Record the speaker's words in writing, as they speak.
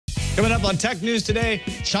Coming up on Tech News today,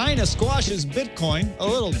 China squashes Bitcoin a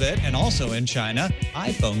little bit, and also in China,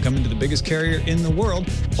 iPhone coming to the biggest carrier in the world.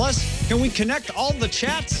 Plus, can we connect all the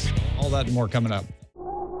chats? All that and more coming up.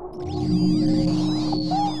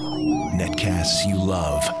 Netcasts you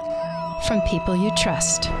love. From people you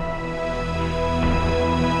trust.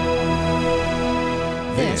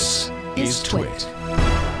 This is Twit.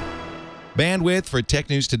 Bandwidth for Tech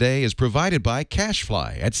News Today is provided by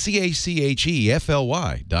CashFly at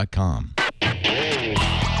CACHEFLY.com.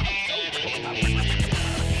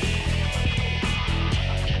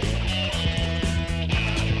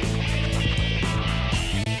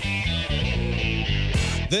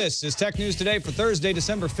 This is Tech News Today for Thursday,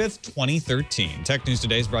 December 5th, 2013. Tech News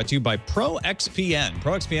Today is brought to you by ProXPN.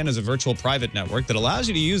 ProXPN is a virtual private network that allows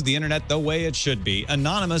you to use the internet the way it should be,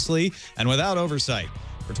 anonymously and without oversight.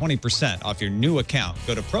 For 20% off your new account,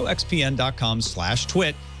 go to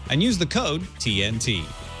proxpn.com/twit and use the code TNT.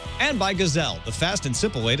 And by Gazelle, the fast and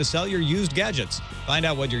simple way to sell your used gadgets. Find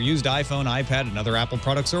out what your used iPhone, iPad, and other Apple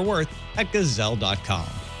products are worth at gazelle.com.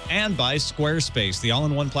 And by Squarespace, the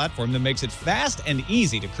all-in-one platform that makes it fast and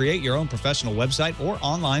easy to create your own professional website or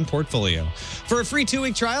online portfolio. For a free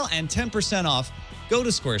 2-week trial and 10% off, go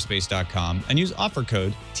to squarespace.com and use offer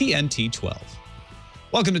code TNT12.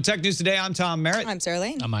 Welcome to Tech News Today. I'm Tom Merritt. I'm Sarah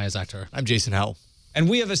Lane. I'm Maya Zakhtar. I'm Jason Howell. And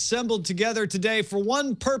we have assembled together today for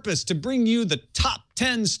one purpose, to bring you the top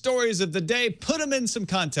 10 stories of the day, put them in some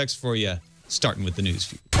context for you, starting with the news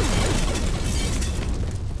feed.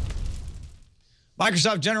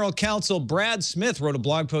 Microsoft General Counsel Brad Smith wrote a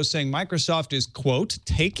blog post saying Microsoft is, quote,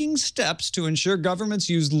 taking steps to ensure governments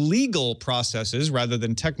use legal processes rather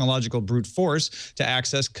than technological brute force to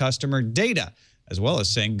access customer data, as well as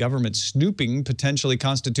saying government snooping potentially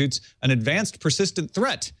constitutes an advanced persistent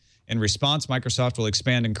threat. In response, Microsoft will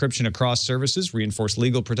expand encryption across services, reinforce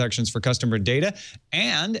legal protections for customer data,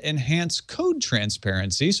 and enhance code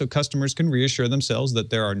transparency so customers can reassure themselves that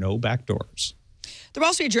there are no backdoors. The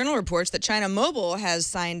Wall Street Journal reports that China Mobile has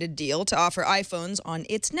signed a deal to offer iPhones on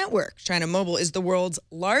its network. China Mobile is the world's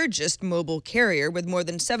largest mobile carrier with more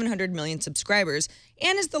than 700 million subscribers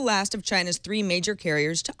and is the last of China's 3 major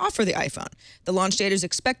carriers to offer the iPhone. The launch date is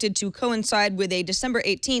expected to coincide with a December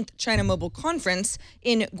 18th China Mobile conference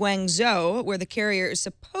in Guangzhou, where the carrier is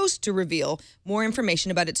supposed to reveal more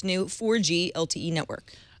information about its new 4G LTE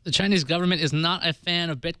network. The Chinese government is not a fan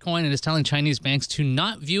of Bitcoin and is telling Chinese banks to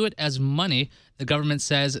not view it as money. The government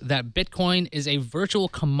says that Bitcoin is a virtual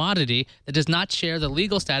commodity that does not share the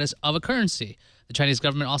legal status of a currency. The Chinese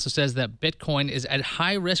government also says that Bitcoin is at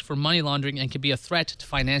high risk for money laundering and can be a threat to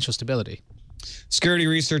financial stability. Security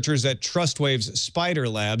researchers at TrustWave's Spider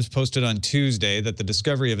Labs posted on Tuesday that the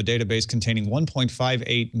discovery of a database containing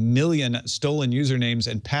 1.58 million stolen usernames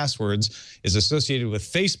and passwords is associated with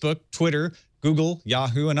Facebook, Twitter, Google,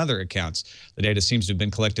 Yahoo, and other accounts. The data seems to have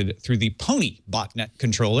been collected through the Pony botnet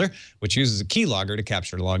controller, which uses a keylogger to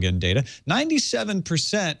capture login data.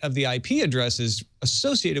 97% of the IP addresses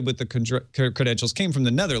associated with the credentials came from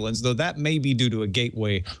the Netherlands, though that may be due to a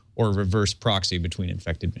gateway or reverse proxy between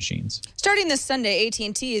infected machines. Starting this Sunday,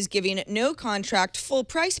 AT&T is giving no-contract,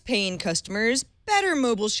 full-price paying customers better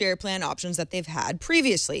mobile share plan options that they've had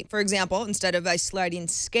previously. For example, instead of a sliding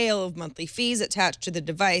scale of monthly fees attached to the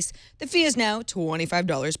device, the fee is now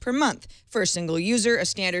 $25 per month. For a single user, a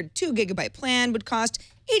standard 2-gigabyte plan would cost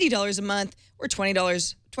 $80 a month, or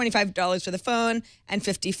 $25 for the phone and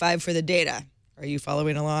 $55 for the data. Are you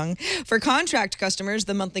following along? For contract customers,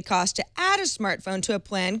 the monthly cost to add a smartphone to a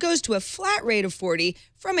plan goes to a flat rate of $40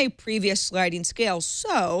 from a previous sliding scale.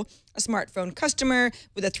 So a smartphone customer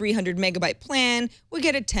with a 300 megabyte plan would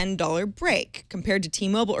get a $10 break. Compared to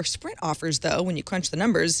T-Mobile or Sprint offers, though, when you crunch the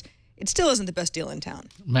numbers, it still isn't the best deal in town.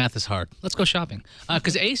 Math is hard. Let's go shopping.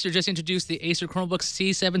 Because Acer just introduced the Acer Chromebook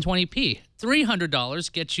C720p.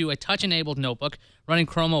 $300 gets you a touch-enabled notebook running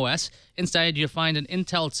Chrome OS. Inside, you'll find an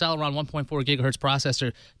Intel Celeron 1.4 gigahertz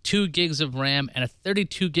processor, 2 gigs of RAM, and a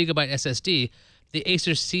 32 gigabyte SSD. The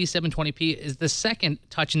Acer C720p is the second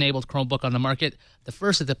touch-enabled Chromebook on the market. The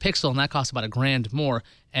first is the Pixel, and that costs about $1,000 more.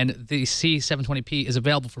 And the C720p is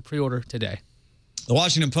available for pre-order today. The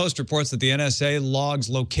Washington Post reports that the NSA logs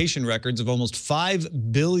location records of almost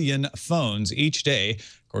 5 billion phones each day,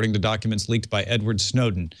 according to documents leaked by Edward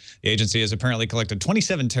Snowden. The agency has apparently collected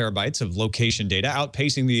 27 terabytes of location data,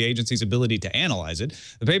 outpacing the agency's ability to analyze it.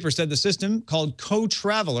 The paper said the system, called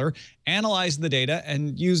Co-Traveler, analyzed the data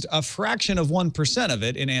and used a fraction of 1% of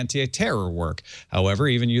it in anti-terror work. However,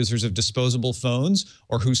 even users of disposable phones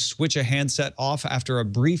or who switch a handset off after a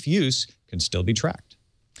brief use can still be tracked.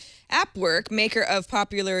 AppWork, maker of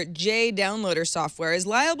popular J-downloader software, is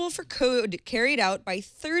liable for code carried out by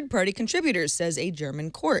third-party contributors, says a German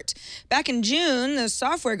court. Back in June, the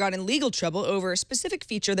software got in legal trouble over a specific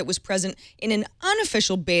feature that was present in an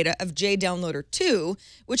unofficial beta of J-Downloader 2,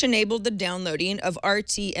 which enabled the downloading of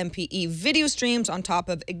RTMP video streams on top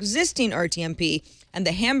of existing RTMP, and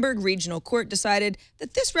the Hamburg Regional Court decided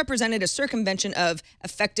that this represented a circumvention of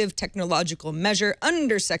effective technological measure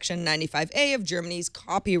under Section 95A of Germany's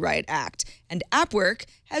Copyright Act, and AppWork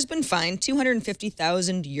has been fined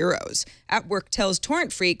 250,000 euros. AppWork tells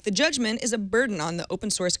Torrent Freak the judgment is a burden on the open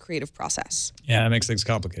source creative process. Yeah, it makes things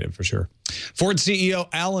complicated for sure. Ford CEO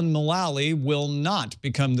Alan Mulally will not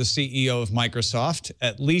become the CEO of Microsoft,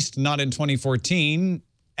 at least not in 2014.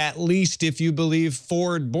 At least if you believe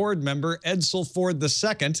Ford board member Edsel Ford II,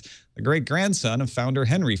 the great-grandson of founder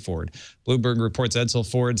Henry Ford. Bloomberg reports Edsel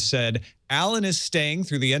Ford said, "Alan is staying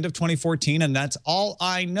through the end of 2014, and that's all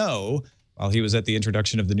I know," while he was at the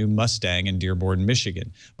introduction of the new Mustang in Dearborn,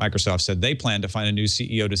 Michigan. Microsoft said they plan to find a new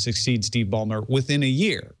CEO to succeed Steve Ballmer within a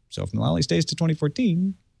year. So if Mulally stays to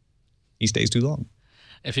 2014, he stays too long.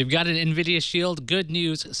 If you've got an NVIDIA Shield, good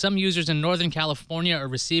news. Some users in Northern California are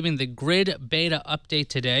receiving the Grid Beta update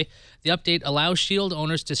today. The update allows Shield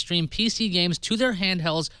owners to stream PC games to their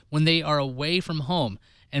handhelds when they are away from home.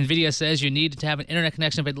 NVIDIA says you need to have an internet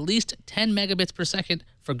connection of at least 10 megabits per second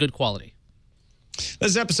for good quality.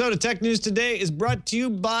 This episode of Tech News Today is brought to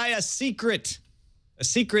you by a secret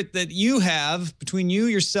that you have between you,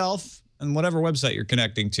 yourself, and whatever website you're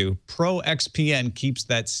connecting to. ProXPN keeps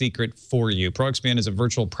that secret for you. ProXPN is a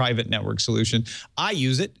virtual private network solution. I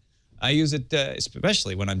use it.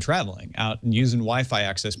 Especially when I'm traveling out and using Wi-Fi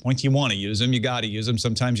access points. You want to use them. You got to use them.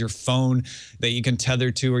 Sometimes your phone that you can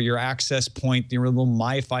tether to or your access point, your little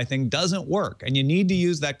MiFi thing doesn't work. And you need to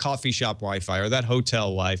use that coffee shop Wi-Fi or that hotel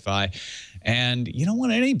Wi-Fi. And you don't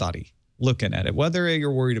want anybody looking at it, whether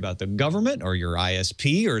you're worried about the government or your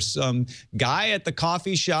ISP or some guy at the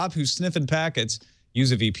coffee shop who's sniffing packets.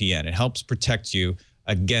 Use a VPN. It helps protect you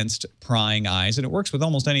against prying eyes, and it works with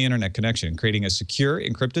almost any internet connection, creating a secure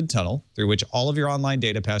encrypted tunnel through which all of your online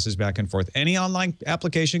data passes back and forth. Any online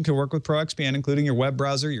application can work with ProXPN, including your web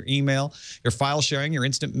browser, your email, your file sharing, your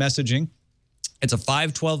instant messaging. It's a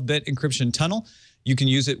 512-bit encryption tunnel. You can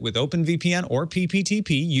use it with OpenVPN or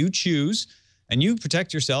PPTP. You choose, and you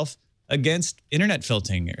protect yourself against internet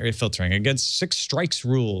filtering, against 6 strikes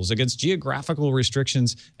rules, against geographical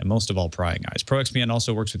restrictions, and most of all, prying eyes. ProXPN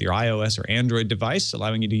also works with your iOS or Android device,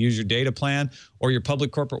 allowing you to use your data plan or your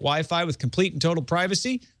public corporate Wi-Fi with complete and total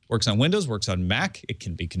privacy. Works on Windows, works on Mac. It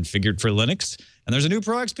can be configured for Linux. And there's a new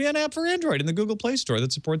ProXPN app for Android in the Google Play Store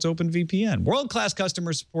that supports OpenVPN. World-class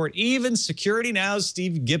customer support. Even Security Now's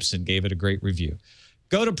Steve Gibson gave it a great review.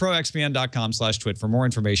 Go to proxpn.com/twit for more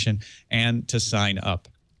information and to sign up.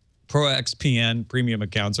 ProXPN premium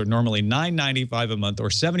accounts are normally $9.95 a month or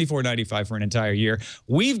 $74.95 for an entire year.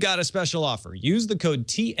 We've got a special offer. Use the code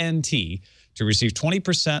TNT to receive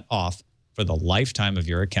 20% off for the lifetime of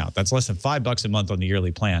your account. That's less than $5 a month on the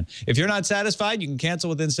yearly plan. If you're not satisfied, you can cancel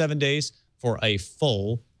within 7 days for a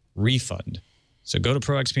full refund. So go to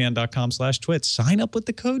proxpn.com/twit. Sign up with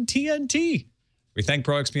the code TNT. We thank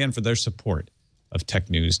ProXPN for their support of Tech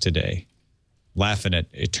News Today. Laughing at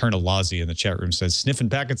Eternal Lazy in the chat room says, sniffing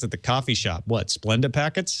packets at the coffee shop. What, Splenda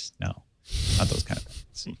packets? No, not those kind of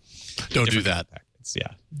packets. Don't do that. Packets,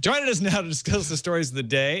 yeah. Joining us now to discuss the stories of the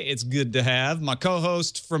day, it's good to have my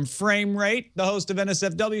co-host from Frame Rate, the host of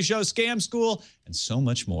NSFW show Scam School, and so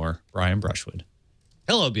much more, Brian Brushwood.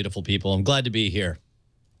 Hello, beautiful people. I'm glad to be here.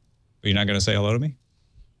 Are you not going to say hello to me?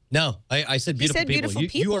 No, I said beautiful people. Beautiful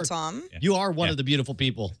people, you are, Tom. You are one of the beautiful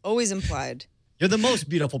people. Always implied. You're the most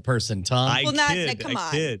beautiful person, Tom. Come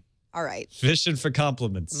on. All right. Fishing for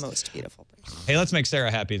compliments. The most beautiful person. Hey, let's make Sarah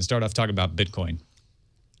happy and start off talking about Bitcoin.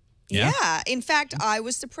 Yeah. In fact, I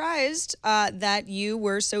was surprised that you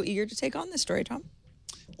were so eager to take on this story, Tom.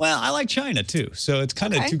 Well, I like China, too. So it's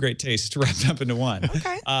kind of two great tastes wrapped up into one.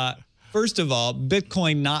 Okay. First of all,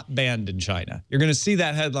 Bitcoin not banned in China. You're going to see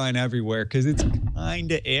that headline everywhere because it's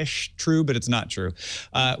kind of true, but it's not true.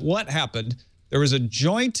 What happened? There was a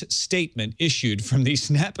joint statement issued from the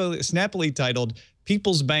snappily titled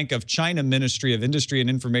People's Bank of China Ministry of Industry and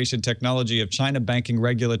Information Technology of China Banking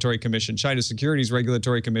Regulatory Commission, China Securities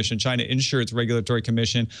Regulatory Commission, China Insurance Regulatory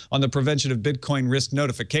Commission on the prevention of Bitcoin risk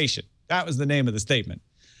notification. That was the name of the statement.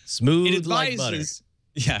 Smooth like butter.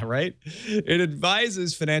 Yeah, right? It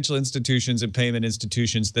advises financial institutions and payment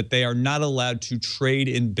institutions that they are not allowed to trade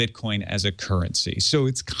in Bitcoin as a currency. So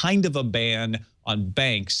it's kind of a ban on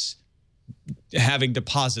banks having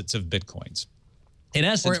deposits of Bitcoins. In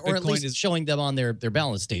essence, or at Bitcoin least is showing them on their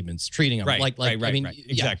balance statements, treating them right. I mean, right. yeah,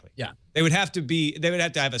 Exactly. Yeah. They would have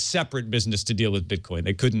to have a separate business to deal with Bitcoin.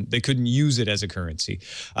 They couldn't use it as a currency.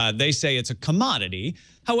 They say it's a commodity.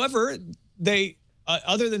 However, they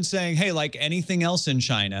other than saying, hey, like anything else in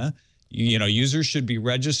China, users should be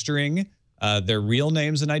registering their real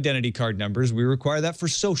names and identity card numbers. We require that for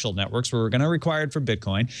social networks. We're going to require it for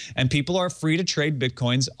Bitcoin. And people are free to trade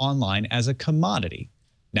Bitcoins online as a commodity.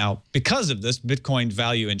 Now, because of this, Bitcoin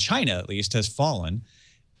value in China, at least, has fallen.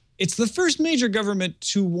 It's the first major government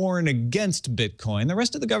to warn against Bitcoin. The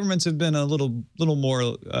rest of the governments have been a little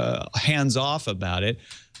more hands-off about it.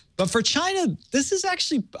 But for China, this is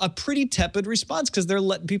actually a pretty tepid response because they're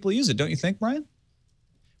letting people use it. Don't you think, Brian?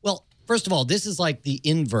 Well, first of all, this is like the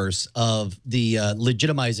inverse of the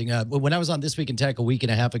legitimizing. When I was on This Week in Tech a week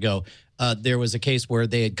and a half ago, there was a case where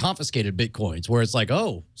they had confiscated Bitcoins, where it's like,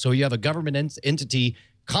 oh, so you have a government entity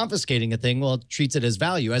confiscating a thing, well, it treats it as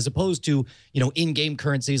value, as opposed to, in-game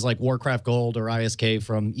currencies like Warcraft Gold or ISK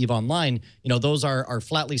from EVE Online. Those are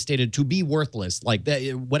flatly stated to be worthless. Like that,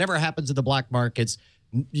 whatever happens in the black markets,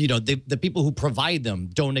 the people who provide them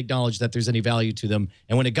don't acknowledge that there's any value to them.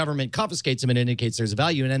 And when a government confiscates them, it indicates there's a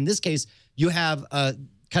value. And in this case, you have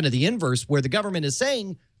kind of the inverse, where the government is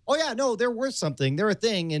saying, oh, yeah, no, they're worth something. They're a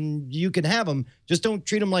thing, and you can have them. Just don't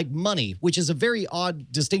treat them like money, which is a very odd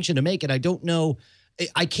distinction to make. And I don't know.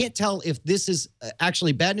 I can't tell if this is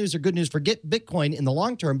actually bad news or good news for Bitcoin in the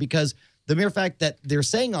long term, because the mere fact that they're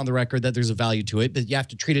saying on the record that there's a value to it, but you have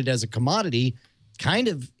to treat it as a commodity, kind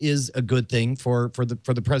of is a good thing for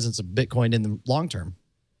the presence of Bitcoin in the long term.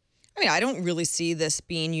 I mean, I don't really see this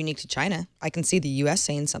being unique to China. I can see the U.S.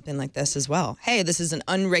 saying something like this as well. Hey, this is an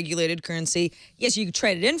unregulated currency. Yes, you can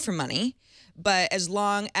trade it in for money, but as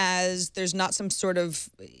long as there's not some sort of,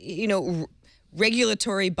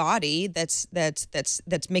 regulatory body that's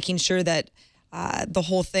making sure that the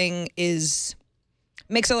whole thing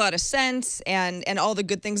makes a lot of sense, and all the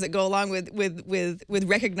good things that go along with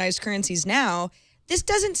recognized currencies now, this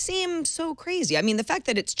doesn't seem so crazy. I mean, the fact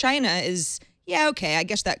that it's China is, yeah, okay, I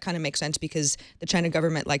guess that kind of makes sense because the China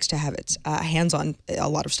government likes to have its hands on a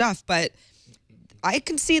lot of stuff, but I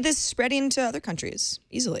can see this spreading to other countries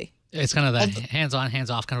easily. It's kind of that hands-on,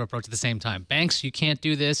 hands-off kind of approach at the same time. Banks, you can't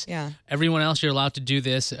do this. Yeah. Everyone else, you're allowed to do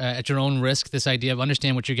this at your own risk, this idea of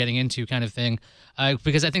understand what you're getting into kind of thing.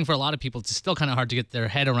 Because I think for a lot of people, it's still kind of hard to get their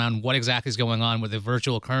head around what exactly is going on with a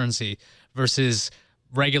virtual currency versus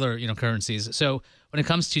regular, currencies. So when it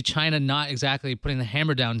comes to China not exactly putting the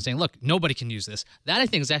hammer down and saying, look, nobody can use this, that I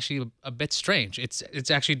think is actually a bit strange. It's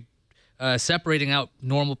actually separating out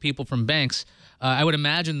normal people from banks. I would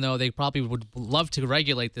imagine, though, they probably would love to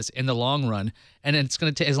regulate this in the long run. And it's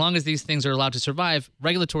going to take, as long as these things are allowed to survive,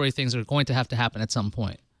 regulatory things are going to have to happen at some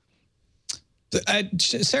point.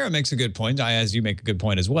 Sarah makes a good point, as you make a good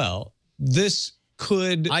point as well. This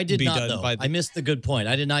could be done by I missed the good point.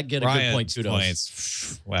 I did not get a good point. Kudos.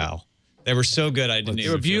 Points. Wow. They were so good, I didn't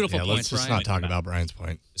even. They were beautiful Yeah, points, let's just Brian. not talk about Brian's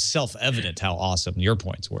point. Self-evident how awesome your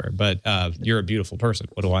points were, but you're a beautiful person.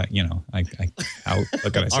 What do I,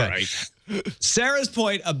 what can I say? All right. Sarah's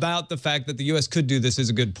point about the fact that the U.S. could do this is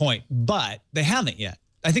a good point, but they haven't yet.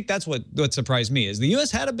 I think that's what surprised me is the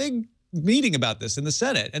U.S. had a big meeting about this in the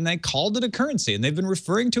Senate, and they called it a currency, and they've been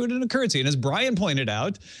referring to it as a currency. And as Brian pointed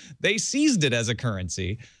out, they seized it as a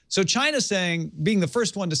currency. So China being the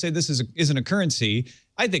first one to say this isn't a currency,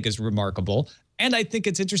 I think is remarkable. And I think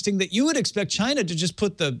it's interesting that you would expect China to just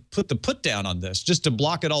put the put down on this, just to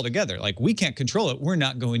block it altogether. Like, we can't control it. We're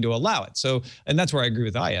not going to allow it. So, and that's where I agree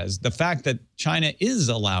with Ayaz. The fact that China is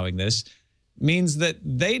allowing this means that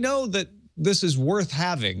they know that this is worth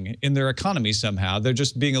having in their economy somehow. They're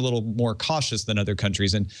just being a little more cautious than other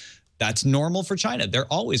countries. And that's normal for China.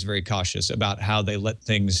 They're always very cautious about how they let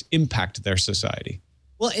things impact their society.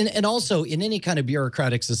 Well, and also in any kind of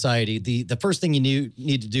bureaucratic society, the first thing you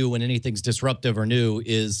need to do when anything's disruptive or new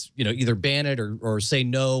is, either ban it or say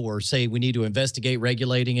no, or say we need to investigate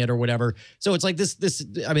regulating it or whatever. So it's like this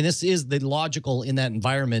is the logical, in that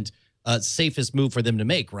environment, safest move for them to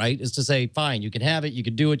make, right? Is to say, fine, you can have it, you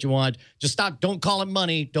can do what you want. Just stop, don't call it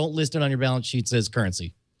money, don't list it on your balance sheet as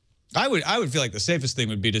currency. I would feel like the safest thing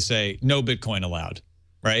would be to say no Bitcoin allowed,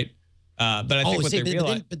 right? But I think what they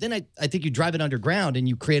realize. But then I think you drive it underground and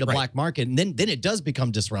you create a black market, and then it does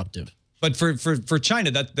become disruptive. But for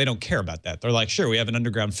China, that they don't care about that. They're like, sure, we have an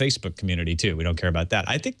underground Facebook community too. We don't care about that.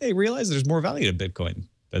 I think they realize there's more value to Bitcoin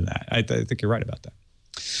than that. I think you're right about that.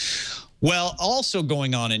 Well, also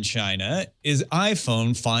going on in China is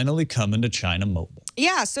iPhone finally coming to China Mobile.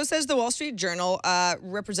 Yeah, so says the Wall Street Journal.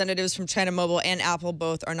 Representatives from China Mobile and Apple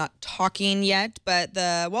both are not talking yet, but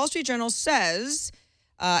the Wall Street Journal says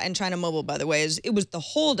And China Mobile, by the way, it was the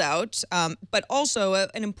holdout, but also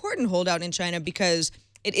an important holdout in China because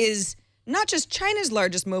it is not just China's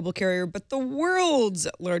largest mobile carrier, but the world's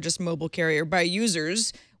largest mobile carrier by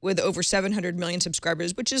users with over 700 million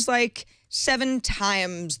subscribers, which is like 7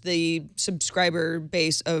 times the subscriber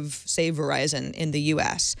base of, say, Verizon in the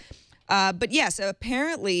U.S. But yes,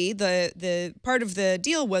 apparently the part of the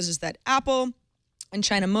deal is that Apple and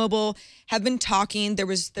China Mobile have been talking. There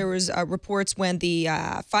was reports when the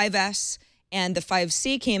 5S and the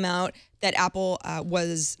 5C came out that Apple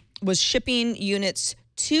was shipping units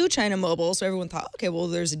to China Mobile. So everyone thought, okay, well,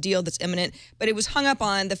 there's a deal that's imminent. But it was hung up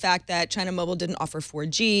on the fact that China Mobile didn't offer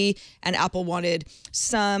 4G and Apple wanted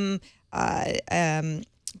some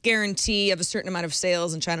guarantee of a certain amount of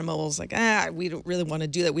sales, and China Mobile's like, we don't really want to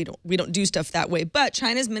do that. We don't do stuff that way. But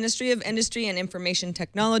China's Ministry of Industry and Information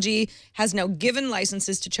Technology has now given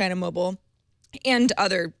licenses to China Mobile and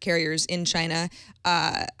other carriers in China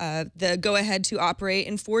the go-ahead to operate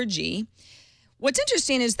in 4G. What's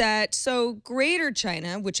interesting is that, so Greater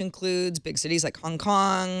China, which includes big cities like Hong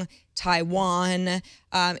Kong, Taiwan,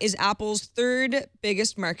 is Apple's 3rd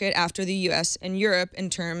biggest market after the US and Europe in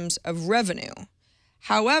terms of revenue.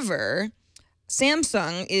 However,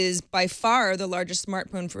 Samsung is by far the largest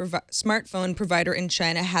smartphone provider in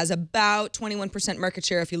China, has about 21% market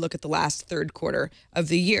share if you look at the last 3rd quarter of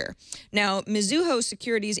the year. Now, Mizuho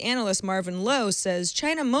Securities analyst Marvin Lowe says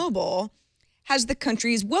China Mobile has the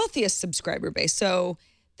country's wealthiest subscriber base. So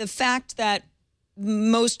the fact that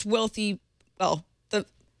most wealthy, well, the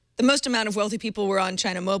most amount of wealthy people were on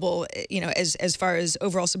China Mobile, as far as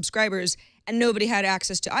overall subscribers, and nobody had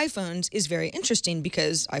access to iPhones is very interesting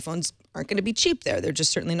because iPhones aren't going to be cheap there. They're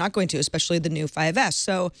just certainly not going to, especially the new 5S.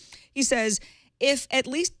 So he says if at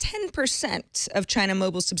least 10% of China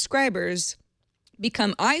Mobile subscribers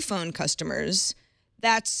become iPhone customers,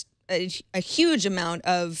 that's a huge amount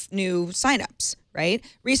of new signups, right?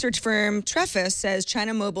 Research firm Trefis says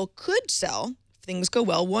China Mobile could sell, if things go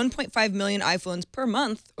well, 1.5 million iPhones per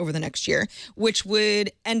month over the next year, which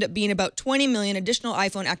would end up being about 20 million additional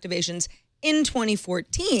iPhone activations in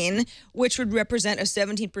 2014, which would represent a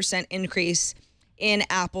 17% increase in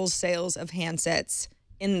Apple's sales of handsets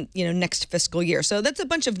in next fiscal year. So that's a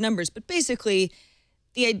bunch of numbers, but basically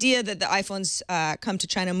the idea that the iPhones come to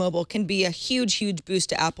China Mobile can be a huge, huge boost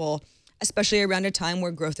to Apple, especially around a time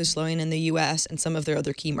where growth is slowing in the U.S. and some of their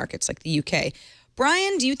other key markets like the U.K.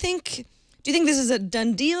 Brian, do you think this is a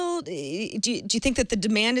done deal? Do you think that the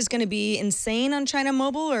demand is going to be insane on China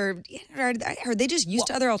Mobile, or are they just used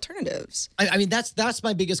to other alternatives? I mean, that's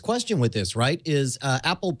my biggest question with this, right? Is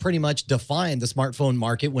Apple pretty much defined the smartphone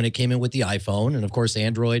market when it came in with the iPhone, and of course,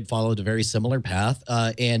 Android followed a very similar path.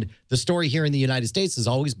 And the story here in the United States has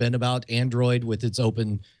always been about Android with its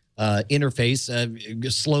open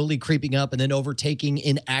interface slowly creeping up and then overtaking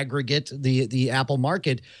in aggregate the Apple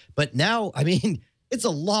market. But now, I mean, it's a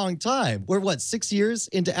long time. We're 6 years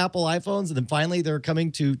into Apple iPhones, and then finally they're coming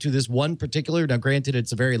to this one particular. Now, granted,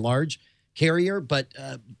 it's a very large carrier, but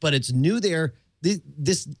it's new there.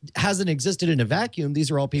 This hasn't existed in a vacuum. These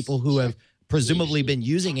are all people who have presumably been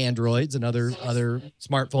using Androids and other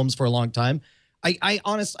smartphones for a long time. I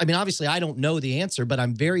mean, obviously, I don't know the answer, but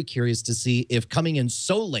I'm very curious to see if coming in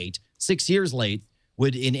so late, 6 years late,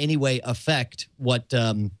 would in any way affect what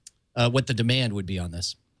the demand would be on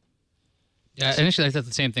this. Yeah, initially I thought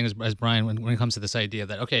the same thing as Brian when it comes to this idea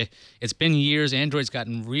that, okay, it's been years, Android's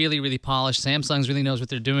gotten really, really polished, Samsung's really knows what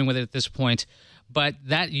they're doing with it at this point, but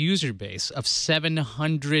that user base of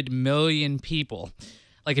 700 million people,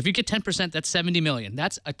 like if you get 10%, that's 70 million.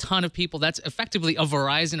 That's a ton of people. That's effectively a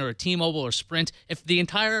Verizon or a T-Mobile or Sprint. If the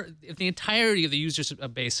entirety of the user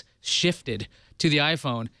base shifted to the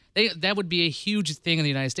iPhone, that would be a huge thing in the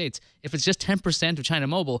United States. If it's just 10% of China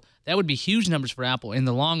Mobile, that would be huge numbers for Apple in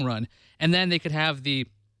the long run. And then they would have the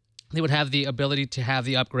ability to have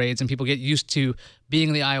the upgrades, and people get used to being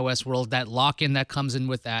in the iOS world, that lock-in that comes in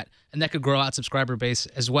with that, and that could grow out subscriber base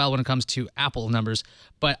as well when it comes to Apple numbers.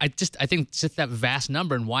 But I think just that vast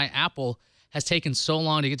number and why Apple has taken so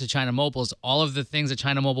long to get to China Mobile is all of the things that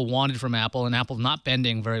China Mobile wanted from Apple, and Apple not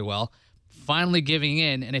bending very well, finally giving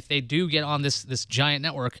in. And if they do get on this giant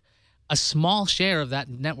network, a small share of that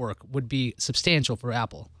network would be substantial for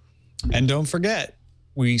Apple. And don't forget,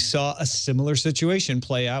 we saw a similar situation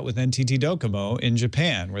play out with NTT Docomo in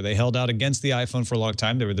Japan, where they held out against the iPhone for a long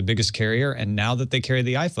time. They were the biggest carrier, and now that they carry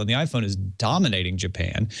the iPhone is dominating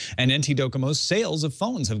Japan, and NTT Docomo's sales of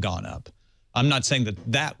phones have gone up. I'm not saying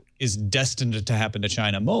that is destined to happen to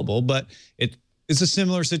China Mobile, but it's a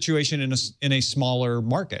similar situation in a smaller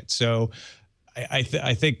market. So I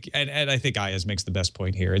think IAS makes the best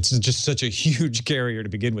point here. It's just such a huge carrier to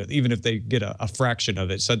begin with. Even if they get a fraction of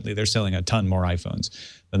it, suddenly they're selling a ton more iPhones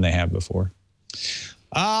than they have before.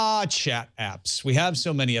 Chat apps. We have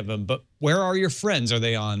so many of them, but where are your friends? Are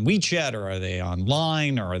they on WeChat, or are they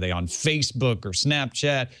online, or are they on Facebook or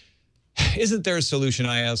Snapchat? Isn't there a solution,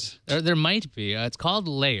 IAS? There might be. It's called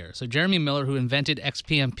Layer. So Jeremy Miller, who invented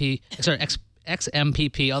XMPP,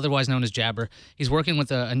 otherwise known as Jabber, he's working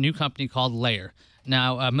with a new company called Layer.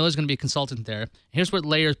 Now, Miller's going to be a consultant there. Here's what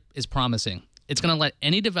Layer is promising. It's going to let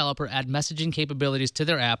any developer add messaging capabilities to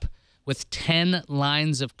their app with 10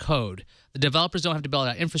 lines of code. The developers don't have to build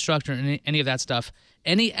out infrastructure and any of that stuff.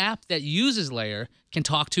 Any app that uses Layer can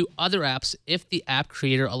talk to other apps if the app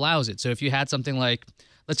creator allows it. So if you had something like,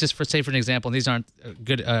 let's just say for an example, and these aren't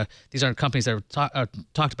good. These aren't companies that are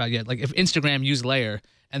talked about yet. Like if Instagram used Layer,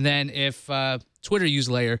 and then if Twitter used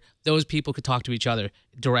Layer, those people could talk to each other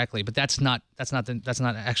directly. But that's not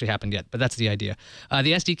actually happened yet. But that's the idea.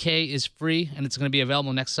 The SDK is free, and it's going to be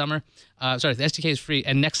available next summer. The SDK is free,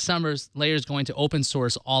 and next summer's Layer is going to open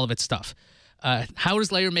source all of its stuff. How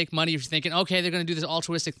does Layer make money if you're thinking, okay, they're going to do this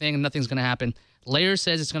altruistic thing and nothing's going to happen? Layer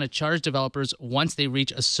says it's going to charge developers once they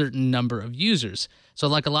reach a certain number of users. So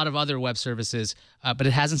like a lot of other web services, but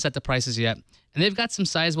it hasn't set the prices yet. And they've got some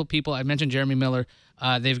sizable people. I mentioned Jeremy Miller.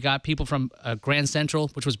 They've got people from Grand Central,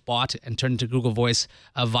 which was bought and turned into Google Voice,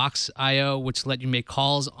 Vox.io, which let you make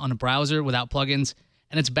calls on a browser without plugins.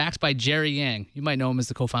 And it's backed by Jerry Yang. You might know him as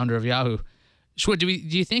the co-founder of Yahoo. Sure. Do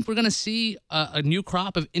you think we're going to see a new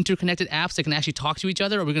crop of interconnected apps that can actually talk to each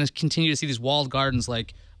other, or are we going to continue to see these walled gardens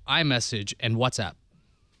like iMessage and WhatsApp?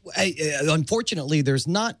 Unfortunately, there's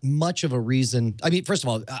not much of a reason. I mean, first of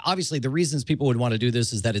all, obviously, the reasons people would want to do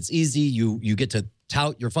this is that it's easy. You get to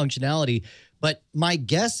tout your functionality. But my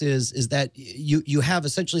guess is that you have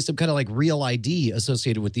essentially some kind of like real ID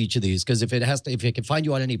associated with each of these, because if it can find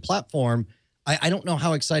you on any platform, I don't know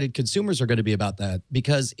how excited consumers are going to be about that,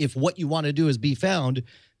 because if what you want to do is be found,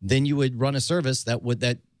 then you would run a service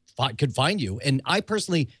that could find you. And I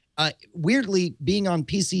personally, weirdly, being on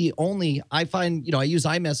PC only, I find, I use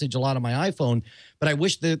iMessage a lot on my iPhone, but I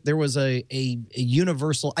wish that there was a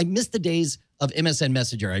universal. I miss the days of MSN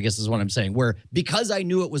Messenger, I guess is what I'm saying, where because I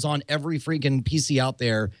knew it was on every freaking PC out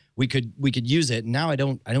there, we could use it. And now I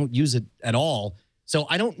don't use it at all. So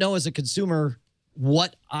I don't know as a consumer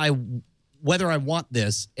whether I want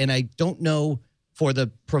this, and I don't know for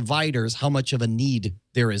the providers how much of a need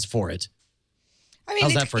there is for it. I mean,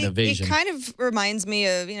 how's that for an invasion? It kind of reminds me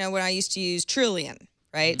of, when I used to use Trillion,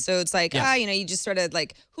 right? So it's like, you just sort of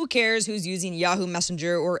like, who cares who's using Yahoo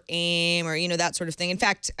Messenger or AIM or, that sort of thing. In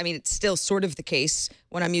fact, I mean, it's still sort of the case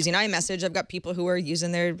when I'm using iMessage. I've got people who are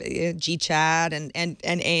using their GChat and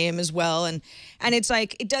AIM as well. And it's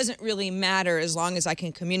like, it doesn't really matter as long as I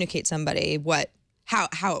can communicate somebody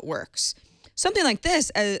how it works. Something like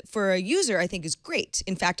this for a user, I think, is great.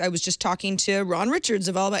 In fact, I was just talking to Ron Richards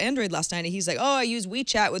of All About Android last night, and he's like, oh, I use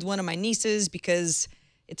WeChat with one of my nieces because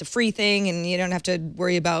it's a free thing, and you don't have to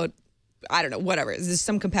worry about, I don't know, whatever. There's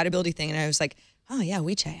some compatibility thing. And I was like, oh, yeah,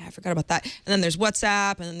 WeChat. I forgot about that. And then there's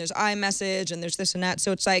WhatsApp, and then there's iMessage, and there's this and that.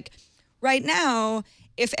 So it's like, right now,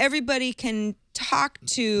 if everybody can talk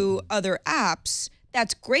to other apps,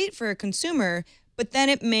 that's great for a consumer. But then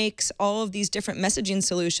it makes all of these different messaging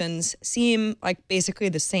solutions seem like basically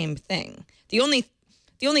the same thing. The only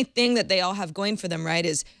thing that they all have going for them, right,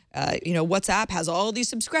 is WhatsApp has all these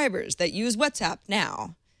subscribers that use WhatsApp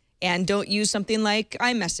now and don't use something like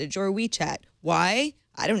iMessage or WeChat. Why?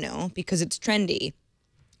 I don't know, because it's trendy.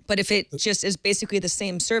 But if it just is basically the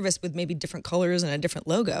same service with maybe different colors and a different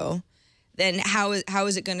logo, then how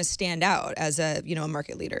is it going to stand out as a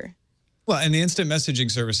market leader? Well, and the instant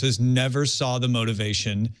messaging services never saw the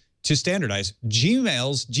motivation to standardize.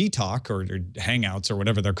 Gmail's Gtalk or Hangouts or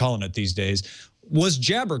whatever they're calling it these days was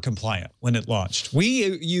Jabber compliant when it launched.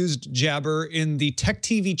 We used Jabber in the Tech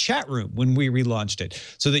TV chat room when we relaunched it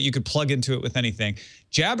so that you could plug into it with anything.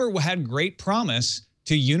 Jabber had great promise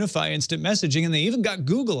to unify instant messaging, and they even got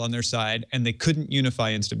Google on their side, and they couldn't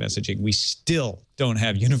unify instant messaging. We still don't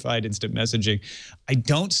have unified instant messaging. I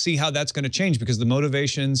don't see how that's going to change, because the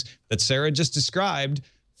motivations that Sarah just described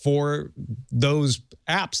for those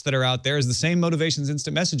apps that are out there is the same motivations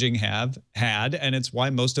instant messaging had, and it's why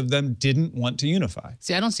most of them didn't want to unify.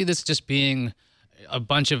 See, I don't see this just being a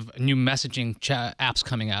bunch of new messaging chat apps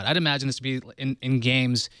coming out. I'd imagine this to be in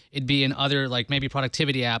games. It'd be in other, like maybe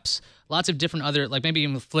productivity apps, lots of different other, like maybe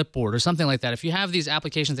even Flipboard or something like that. If you have these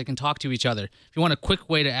applications that can talk to each other, if you want a quick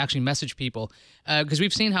way to actually message people, because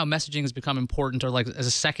we've seen how messaging has become important, or like as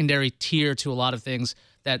a secondary tier to a lot of things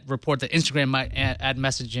that report that Instagram might add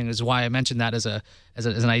messaging, is why I mentioned that as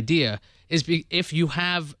an idea, is if you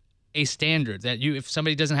have a standard that if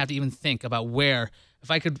somebody doesn't have to even think about where, if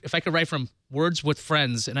I could write from Words with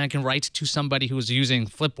Friends and I can write to somebody who is using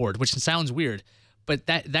Flipboard, which sounds weird, but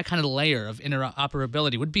that kind of layer of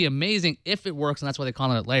interoperability would be amazing if it works, and that's why they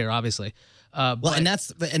call it a layer, obviously. And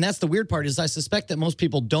that's the weird part, is I suspect that most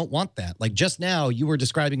people don't want that. Like just now, you were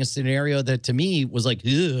describing a scenario that to me was like,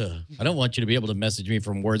 ugh, I don't want you to be able to message me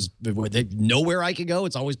from words, nowhere I can go.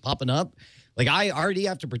 It's always popping up. Like I already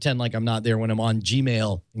have to pretend like I'm not there when I'm on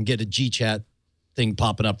Gmail and get a Gchat thing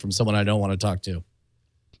popping up from someone I don't want to talk to.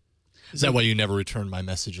 Is that why you never return my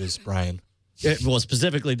messages, Brian? Well,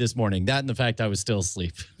 specifically this morning. That and the fact I was still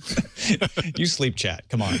asleep. You sleep chat.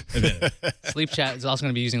 Come on. Sleep chat is also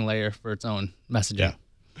going to be using Layer for its own messaging. Yeah.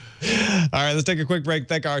 All right, let's take a quick break.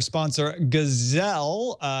 Thank our sponsor,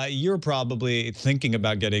 Gazelle. You're probably thinking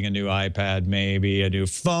about getting a new iPad, maybe a new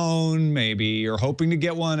phone, maybe you're hoping to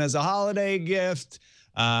get one as a holiday gift.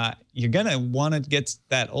 You're going to want to get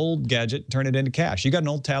that old gadget, turn it into cash. You got an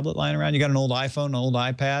old tablet lying around, you got an old iPhone, an old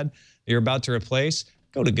iPad you're about to replace.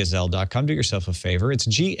 Go to Gazelle.com. Do yourself a favor. It's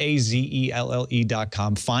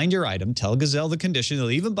GAZELLE.com. Find your item. Tell Gazelle the condition.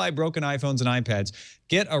 They'll even buy broken iPhones and iPads.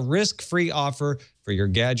 Get a risk-free offer for your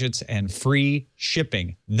gadgets and free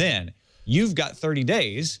shipping. Then you've got 30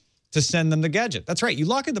 days to send them the gadget. That's right. You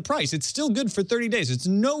lock in the price. It's still good for 30 days. It's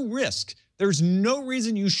no risk. There's no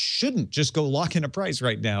reason you shouldn't just go lock in a price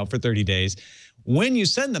right now for 30 days. When you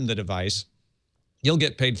send them the device, you'll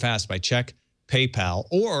get paid fast by check, PayPal,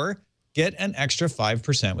 or get an extra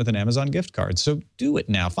 5% with an Amazon gift card. So do it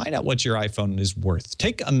now. Find out what your iPhone is worth.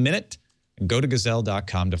 Take a minute and go to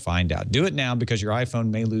Gazelle.com to find out. Do it now because your iPhone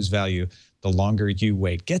may lose value the longer you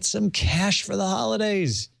wait. Get some cash for the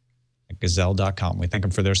holidays at Gazelle.com. We thank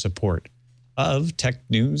them for their support of Tech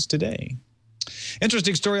News Today.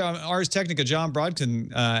 Interesting story on Ars Technica. John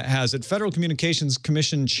Brodkin has it. Federal Communications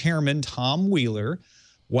Commission Chairman Tom Wheeler,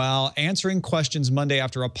 while answering questions Monday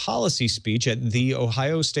after a policy speech at The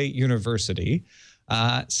Ohio State University,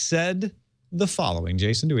 said the following.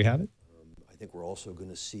 Jason, do we have it? I think we're also going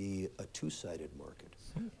to see a two-sided market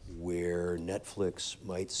where Netflix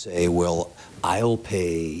might say, well, I'll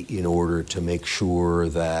pay in order to make sure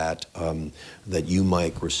that that you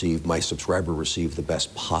might receive, my subscriber receive the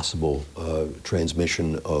best possible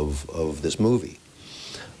transmission of this movie.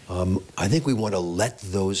 I think we want to let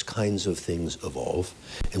those kinds of things evolve,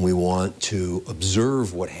 and we want to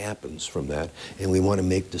observe what happens from that, and we want to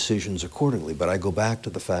make decisions accordingly. But I go back to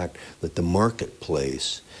the fact that the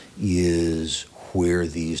marketplace is where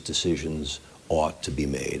these decisions ought to be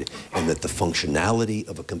made, and that the functionality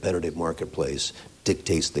of a competitive marketplace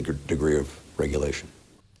dictates the degree of regulation.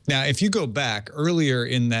 Now, if you go back earlier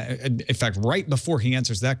in that, in fact, right before he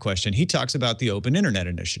answers that question, he talks about the Open Internet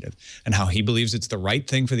Initiative and how he believes it's the right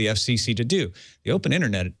thing for the FCC to do. The Open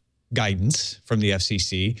Internet guidance from the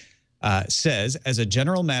FCC says, as a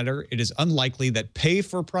general matter, it is unlikely that pay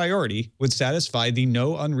for priority would satisfy the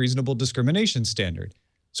no unreasonable discrimination standard.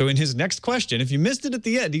 So in his next question, if you missed it at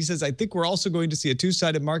the end, he says, I think we're also going to see a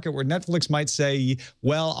two-sided market where Netflix might say,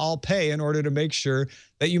 well, I'll pay in order to make sure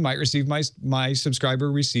that you might receive my subscriber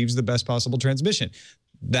receives the best possible transmission.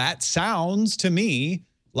 That sounds to me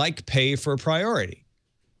like pay for priority.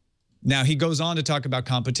 Now, he goes on to talk about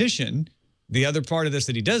competition. The other part of this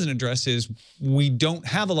that he doesn't address is we don't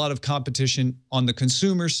have a lot of competition on the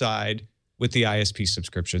consumer side with the ISP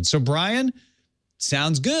subscription. So, Brian,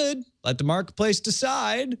 sounds good. Let the marketplace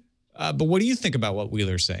decide. But what do you think about what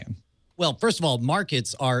Wheeler's saying? Well, first of all,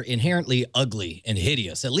 markets are inherently ugly and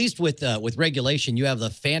hideous. At least with regulation, you have the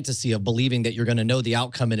fantasy of believing that you're going to know the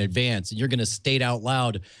outcome in advance, and you're going to state out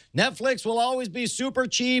loud, Netflix will always be super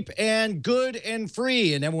cheap and good and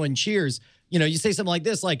free, and everyone cheers. You know, you say something like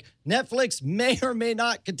this, like Netflix may or may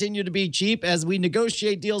not continue to be cheap as we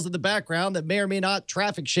negotiate deals in the background that may or may not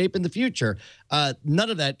traffic shape in the future. None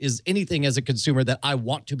of that is anything as a consumer that I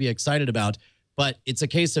want to be excited about. But it's a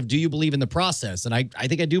case of, do you believe in the process? And I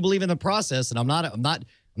think I do believe in the process, and I'm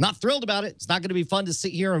not thrilled about it. It's not going to be fun to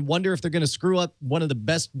sit here and wonder if they're going to screw up one of the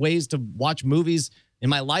best ways to watch movies in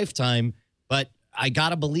my lifetime. But I got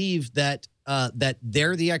to believe that that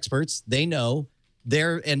they're the experts. They know.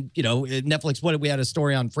 And you know, Netflix, we had a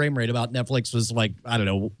story on frame rate about Netflix was like, I don't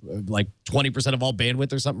know, like 20% of all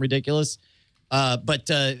bandwidth or something ridiculous. But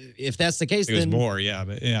if that's the case, It was then more, yeah,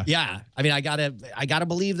 but yeah. yeah. I mean, I gotta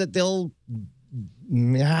believe that they'll.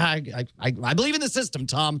 I believe in the system,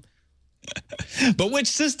 Tom. But which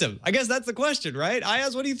system? I guess that's the question, right?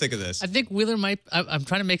 Ayaz, what do you think of this? I think Wheeler might. I'm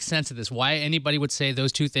trying to make sense of this. Why anybody would say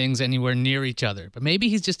those two things anywhere near each other? But maybe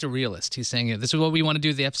he's just a realist. He's saying, this is what we want to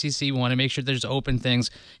do. The FCC, we want to make sure there's open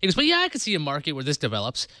things. He goes, but yeah, I could see a market where this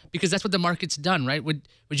develops because that's what the market's done, right? Would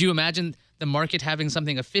you imagine the market having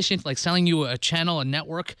something efficient, like selling you a channel, a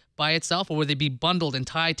network by itself, or would they be bundled and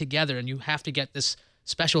tied together, and you have to get this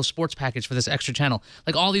special sports package for this extra channel?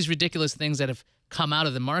 Like all these ridiculous things that have come out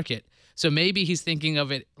of the market. So maybe he's thinking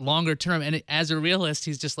of it longer term. And as a realist,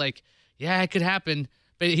 he's just like, yeah, it could happen.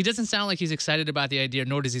 But he doesn't sound like he's excited about the idea,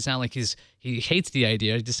 nor does he sound like he hates the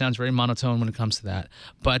idea. He just sounds very monotone when it comes to that.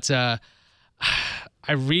 But I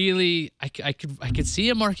could see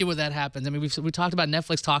a market where that happens. I mean, we talked about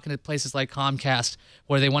Netflix talking to places like Comcast,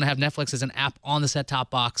 where they want to have Netflix as an app on the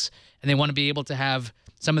set-top box, and they want to be able to have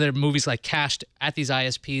some of their movies like cached at these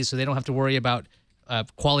ISPs, so they don't have to worry about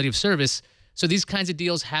quality of service. So these kinds of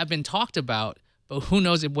deals have been talked about, but who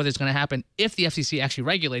knows whether it's going to happen. If the FCC actually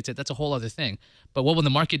regulates it, that's a whole other thing. But what will the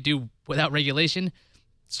market do without regulation?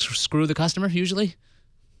 Screw the customer, usually?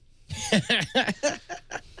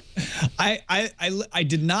 I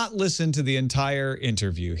did not listen to the entire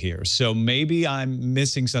interview here, so maybe I'm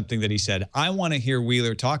missing something that he said. I want to hear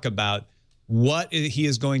Wheeler talk about what he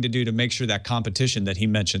is going to do to make sure that competition that he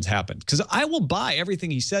mentions happens. Because I will buy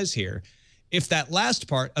everything he says here if that last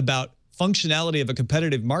part about functionality of a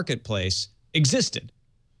competitive marketplace existed.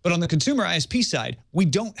 But on the consumer ISP side, we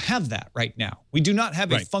don't have that right now. We do not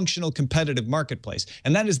have a functional competitive marketplace.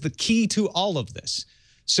 And that is the key to all of this.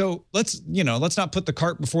 So let's not put the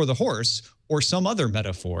cart before the horse, or some other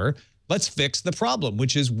metaphor. Let's fix the problem,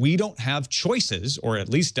 which is we don't have choices, or at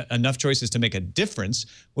least enough choices to make a difference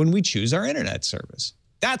when we choose our internet service.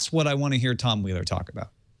 That's what I want to hear Tom Wheeler talk about.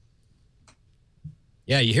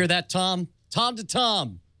 Yeah, you hear that, Tom? Tom to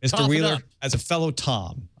Tom. Mr. Wheeler, as a fellow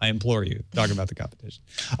Tom, I implore you, talking about the competition.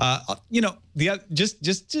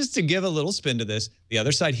 Just to give a little spin to this, the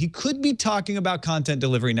other side, he could be talking about content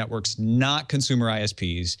delivery networks, not consumer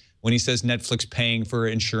ISPs, when he says Netflix paying for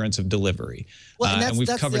insurance of delivery. Well, and we've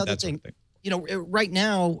that's covered the other that sort of thing. You know, right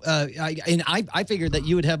now, I figured that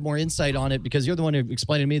you would have more insight on it because you're the one who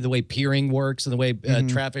explained to me the way peering works and the way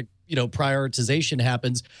traffic, prioritization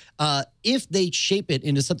happens. If they shape it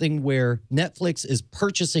into something where Netflix is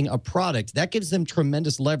purchasing a product, that gives them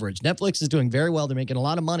tremendous leverage. Netflix is doing very well. They're making a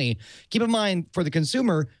lot of money. Keep in mind, for the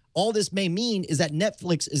consumer, all this may mean is that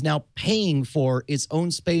Netflix is now paying for its own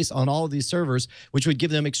space on all of these servers, which would give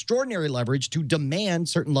them extraordinary leverage to demand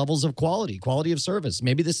certain levels of quality of service.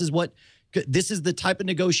 Maybe this is the type of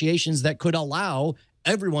negotiations that could allow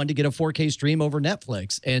everyone to get a 4K stream over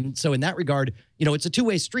Netflix. And so in that regard, it's a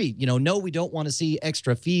two-way street. No, we don't want to see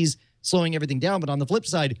extra fees slowing everything down. But on the flip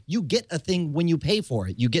side, you get a thing when you pay for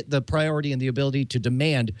it. You get the priority and the ability to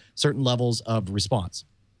demand certain levels of response.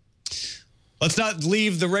 Let's not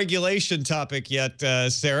leave the regulation topic yet,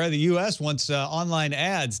 Sarah. The U.S. wants online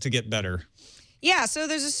ads to get better. Yeah, so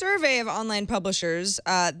there's a survey of online publishers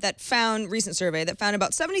recent survey that found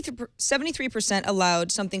about 73%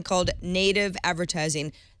 allowed something called native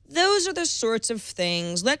advertising. Those are the sorts of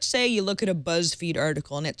things. Let's say you look at a BuzzFeed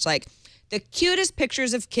article and it's like the cutest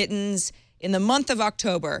pictures of kittens in the month of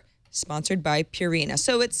October, sponsored by Purina.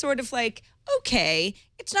 So it's sort of like, okay,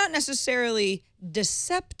 it's not necessarily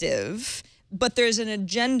deceptive, but there's an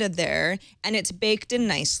agenda there, and it's baked in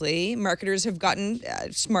nicely. Marketers have gotten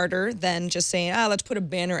smarter than just saying, let's put a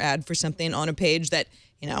banner ad for something on a page that,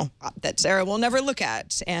 that Sarah will never look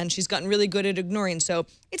at, and she's gotten really good at ignoring. So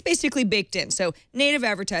it's basically baked in. So native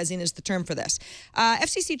advertising is the term for this.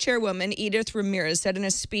 FCC Chairwoman Edith Ramirez said in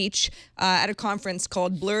a speech at a conference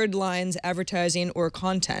called Blurred Lines Advertising or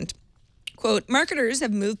Content, quote, marketers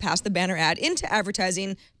have moved past the banner ad into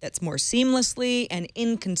advertising that's more seamlessly and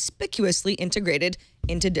inconspicuously integrated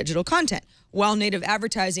into digital content. While native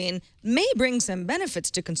advertising may bring some benefits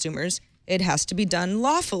to consumers, it has to be done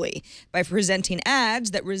lawfully. By presenting ads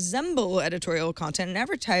that resemble editorial content, an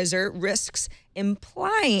advertiser risks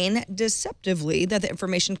implying deceptively that the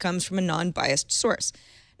information comes from a non-biased source.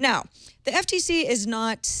 Now, the FTC is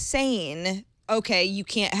not saying, okay, you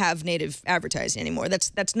can't have native advertising anymore.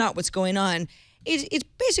 That's not what's going on. It's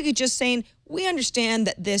basically just saying we understand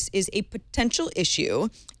that this is a potential issue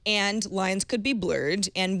and lines could be blurred,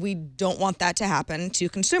 and we don't want that to happen to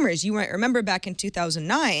consumers. You might remember back in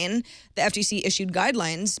 2009, the FTC issued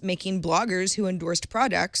guidelines making bloggers who endorsed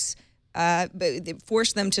products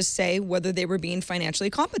forced them to say whether they were being financially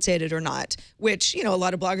compensated or not, which, a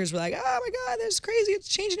lot of bloggers were like, oh my God, that's crazy. It's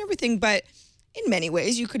changing everything. But in many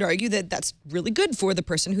ways, you could argue that that's really good for the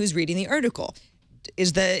person who's reading the article.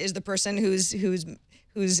 Is the person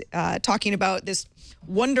who's talking about this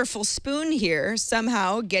wonderful spoon here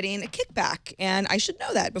somehow getting a kickback? And I should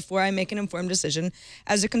know that before I make an informed decision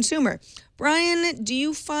as a consumer. Brian, do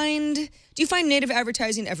you find native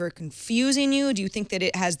advertising ever confusing you? Do you think that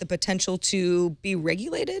it has the potential to be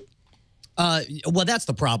regulated? Well, that's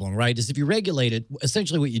the problem, right? Is if you regulate it,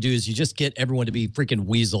 essentially what you do is you just get everyone to be freaking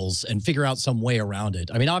weasels and figure out some way around it.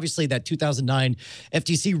 I mean, obviously that 2009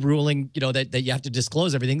 FTC ruling, that you have to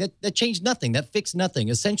disclose everything, that changed nothing. That fixed nothing.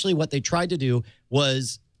 Essentially what they tried to do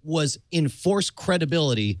was enforce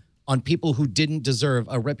credibility on people who didn't deserve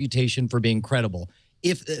a reputation for being credible.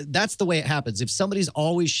 If that's the way it happens, if somebody's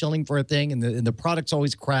always shilling for a thing and the product's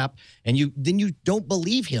always crap, and then you don't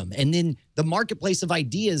believe him, and then the marketplace of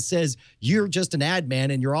ideas says you're just an ad man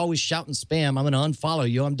and you're always shouting spam, I'm going to unfollow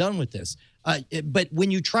you, I'm done with this. But when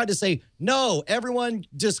you try to say, no, everyone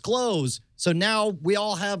disclose, so now we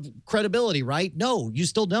all have credibility, right? No, you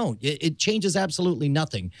still don't. It changes absolutely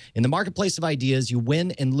nothing. In the marketplace of ideas, you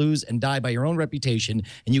win and lose and die by your own reputation,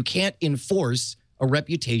 and you can't enforce a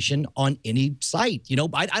reputation on any site.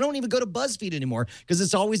 I don't even go to BuzzFeed anymore because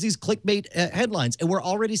it's always these clickbait headlines, and we're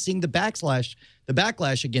already seeing the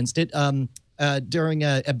backlash against it. During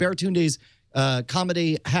Baratunde's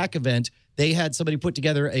comedy hack event, they had somebody put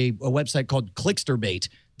together a website called Clicksterbait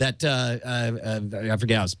that I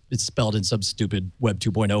forget how it's spelled in some stupid Web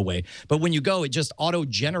 2.0 way. But when you go, it just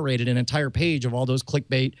auto-generated an entire page of all those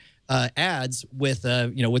clickbait ads with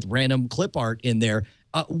random clip art in there.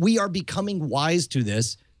 We are becoming wise to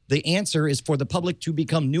this. The answer is for the public to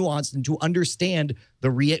become nuanced and to understand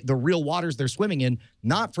the real waters they're swimming in,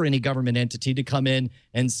 not for any government entity to come in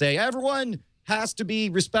and say, everyone has to be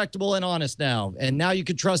respectable and honest now. And now you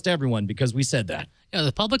can trust everyone because we said that. Yeah,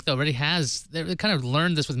 the public, though, already they kind of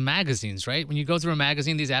learned this with magazines, right? When you go through a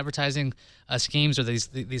magazine, these advertising schemes or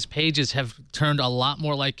these pages have turned a lot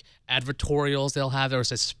more like advertorials.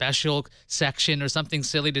 There's a special section or something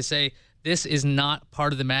silly to say, this is not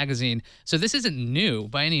part of the magazine. So this isn't new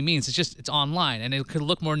by any means. It's online, and it could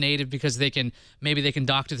look more native because maybe they can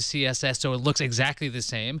doctor the CSS so it looks exactly the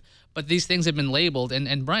same. But these things have been labeled,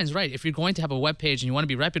 and Brian's right. If you're going to have a web page and you want to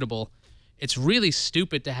be reputable, it's really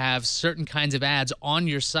stupid to have certain kinds of ads on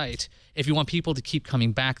your site if you want people to keep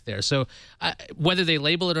coming back there. So whether they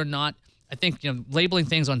label it or not, I think labeling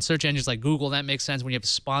things on search engines like Google, that makes sense when you have a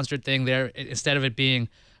sponsored thing there instead of it being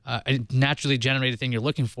a naturally generated thing you're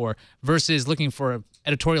looking for versus looking for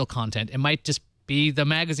editorial content. It might just be the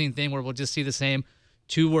magazine thing where we'll just see the same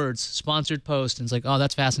 2 words, sponsored post, and it's like, oh,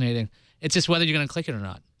 that's fascinating. It's just whether you're going to click it or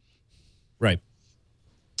not. Right.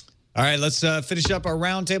 All right, let's finish up our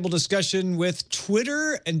roundtable discussion with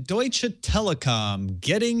Twitter and Deutsche Telekom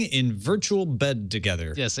getting in virtual bed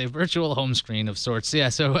together. Yes, a virtual home screen of sorts. Yeah,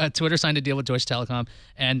 so Twitter signed a deal with Deutsche Telekom,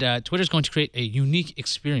 and Twitter's going to create a unique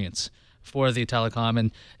experience for the telecom,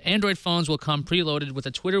 and Android phones will come preloaded with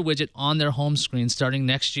a Twitter widget on their home screen starting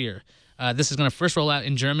next year. This is going to first roll out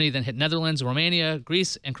in Germany, then hit Netherlands, Romania,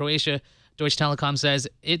 Greece, and Croatia. Deutsche Telekom says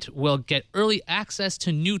it will get early access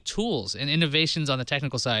to new tools and innovations on the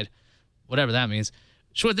technical side, whatever that means.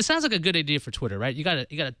 Sure, this sounds like a good idea for Twitter, right? You got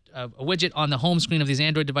a widget on the home screen of these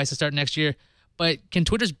Android devices starting next year, but can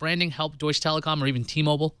Twitter's branding help Deutsche Telekom or even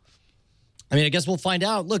T-Mobile? I mean, I guess we'll find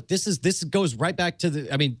out. Look, this goes right back to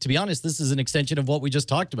to be honest, this is an extension of what we just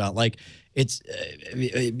talked about. Like,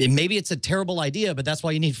 maybe it's a terrible idea, but that's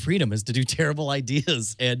why you need freedom, is to do terrible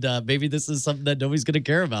ideas. And maybe this is something that nobody's going to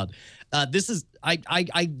care about.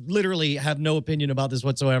 I literally have no opinion about this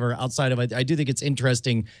whatsoever outside of, I do think it's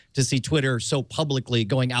interesting to see Twitter so publicly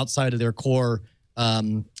going outside of their core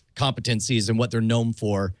competencies and what they're known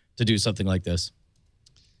for to do something like this.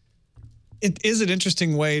 It is an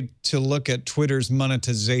interesting way to look at Twitter's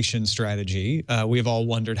monetization strategy. We've all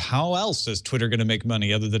wondered, how else is Twitter going to make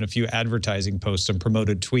money other than a few advertising posts and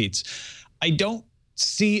promoted tweets? I don't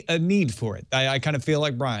see a need for it. I kind of feel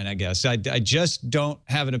like Brian, I guess. I just don't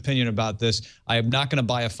have an opinion about this. I am not going to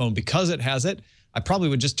buy a phone because it has it. I probably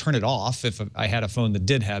would just turn it off if I had a phone that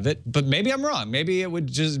did have it. But maybe I'm wrong. Maybe it would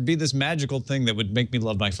just be this magical thing that would make me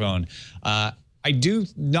love my phone. I do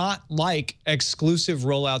not like exclusive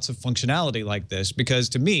rollouts of functionality like this because,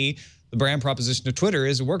 to me, the brand proposition of Twitter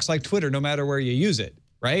is it works like Twitter no matter where you use it,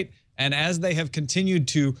 right? And as they have continued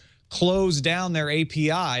to close down their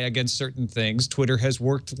API against certain things, Twitter has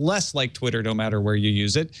worked less like Twitter no matter where you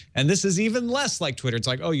use it. And this is even less like Twitter. It's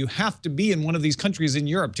like, oh, you have to be in one of these countries in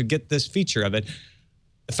Europe to get this feature of it.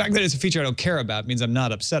 The fact that it's a feature I don't care about means I'm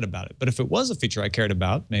not upset about it. But if it was a feature I cared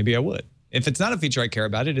about, maybe I would. If it's not a feature I care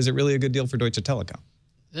about, is it really a good deal for Deutsche Telekom?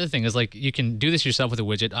 The other thing is, like, you can do this yourself with a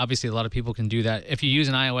widget. Obviously, a lot of people can do that. If you use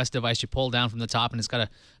an iOS device, you pull down from the top, and it's got a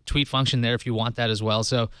tweet function there if you want that as well.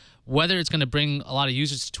 So whether it's going to bring a lot of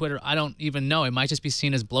users to Twitter, I don't even know. It might just be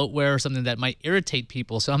seen as bloatware or something that might irritate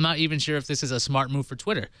people. So I'm not even sure if this is a smart move for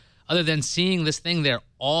Twitter, other than seeing this thing there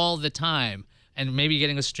all the time, and maybe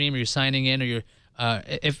getting a stream, or you're signing in, or you're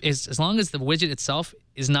as long as the widget itself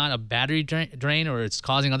is not a battery drain or it's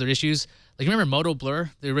causing other issues. Like, remember Moto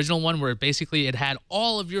Blur, the original one, where basically it had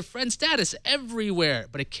all of your friend status everywhere,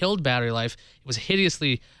 but it killed battery life. It was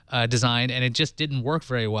hideously designed, and it just didn't work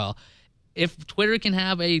very well. If Twitter can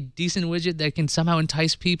have a decent widget that can somehow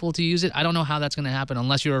entice people to use it, I don't know how that's going to happen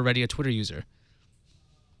unless you're already a Twitter user.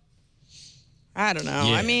 I don't know.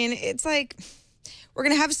 Yeah. I mean, it's like we're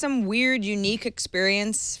going to have some weird, unique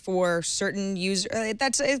experience for certain users.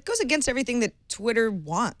 It goes against everything that Twitter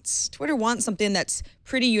wants. Twitter wants something that's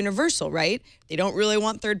pretty universal, right? They don't really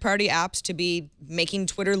want third-party apps to be making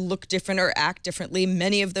Twitter look different or act differently.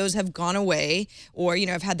 Many of those have gone away, or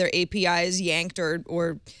have had their APIs yanked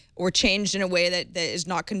or changed in a way that is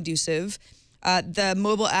not conducive. The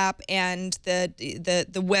mobile app and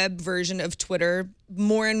the web version of Twitter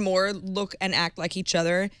more and more look and act like each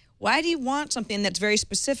other. Why do you want something that's very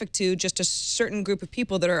specific to just a certain group of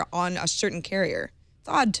people that are on a certain carrier? It's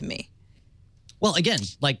odd to me. Well, again,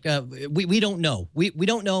 like we don't know. We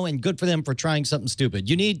don't know, and good for them for trying something stupid.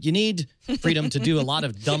 You need freedom to do a lot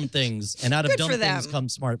of dumb things, and out of dumb things come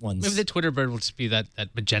smart ones. Maybe the Twitter bird will just be that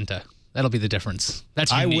magenta. That'll be the difference.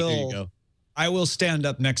 That's unique. I will stand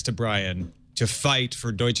up next to Brian to fight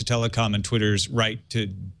for Deutsche Telekom and Twitter's right to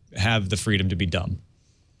have the freedom to be dumb.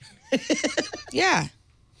 Yeah.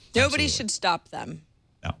 Nobody should stop them.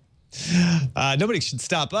 No. Nobody should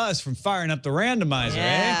stop us from firing up the randomizer,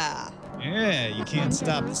 yeah. Yeah, you can't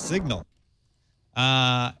stop the signal.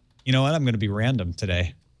 You know what? I'm going to be random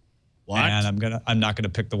today. What? And I'm not going to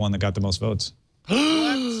pick the one that got the most votes.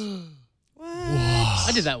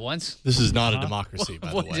 I did that once. This is not a democracy, by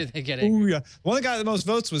the What way. did they get? Ooh, yeah. One that got the most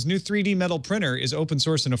votes was new 3D metal printer is open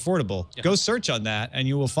source and affordable. Yeah. Go search on that and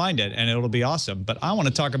you will find it, and it'll be awesome. But I want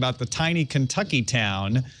to talk about the tiny Kentucky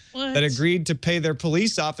town that agreed to pay their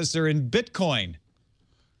police officer in Bitcoin.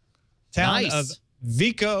 Town of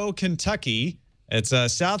Vico, Kentucky. It's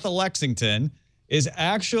south of Lexington. Is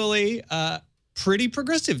actually pretty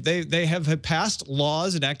progressive. They have passed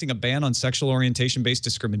laws enacting a ban on sexual orientation-based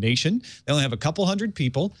discrimination. They only have a couple hundred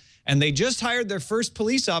people, and they just hired their first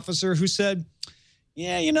police officer who said,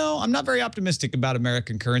 yeah, I'm not very optimistic about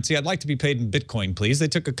American currency. I'd like to be paid in Bitcoin, please. They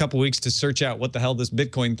took a couple weeks to search out what the hell this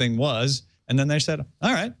Bitcoin thing was, and then they said,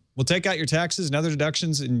 all right, we'll take out your taxes and other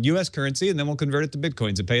deductions in U.S. currency, and then we'll convert it to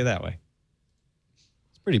Bitcoins and pay you that way.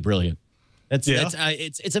 It's pretty brilliant.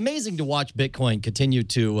 It's amazing to watch Bitcoin continue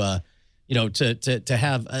to to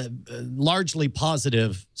have largely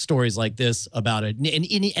positive stories like this about it,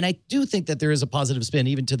 and I do think that there is a positive spin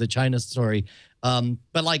even to the China story.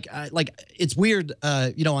 But like it's weird,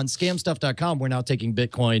 on scamstuff.com, we're now taking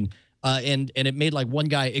Bitcoin, and it made like one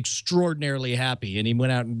guy extraordinarily happy, and he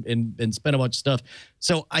went out and spent a bunch of stuff.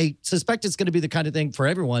 So I suspect it's going to be the kind of thing for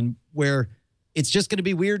everyone where it's just going to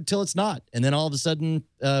be weird till it's not, and then all of a sudden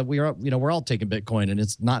we're all taking Bitcoin, and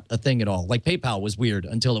it's not a thing at all. Like PayPal was weird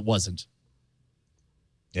until it wasn't.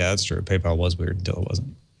 Yeah, that's true. PayPal was weird until it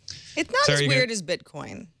wasn't. It's not as weird as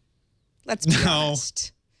Bitcoin. Let's be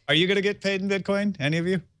honest. Are you going to get paid in Bitcoin? Any of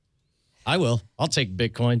you? I will. I'll take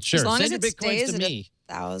Bitcoin. Sure. As long Send as your it Bitcoins stays to at me.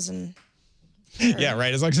 1,000. Yeah,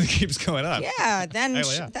 right. As long as it keeps going up. Yeah, then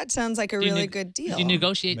yeah. that sounds like a really good deal. Do you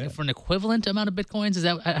negotiate for an equivalent amount of Bitcoins? Is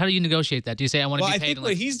that how do you negotiate that? Do you say I want to be paid? I think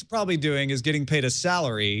what he's probably doing is getting paid a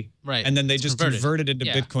salary, right? And then they just convert it into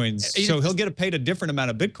Bitcoins. So he'll get paid a different amount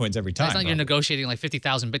of Bitcoins every time. It's not like you're negotiating like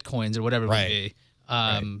 50,000 Bitcoins or whatever it would be.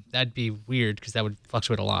 That'd be weird because that would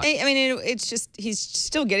fluctuate a lot. I mean, it's just he's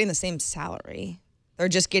still getting the same salary. They're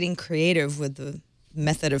just getting creative with the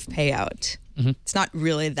method of payout. It's not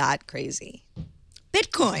really that crazy.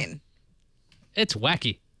 Bitcoin. It's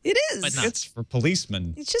wacky. It is. But it's for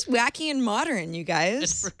policemen. It's just wacky and modern, you guys.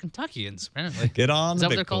 It's for Kentuckians, apparently. Get on Is that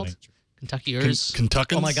the what they're called? Kentuckiers?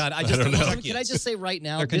 Kentuckans? Oh my God! I don't know. Can I just say right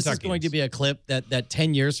now, this is going to be a clip that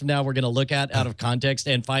 10 years from now we're going to look at out of context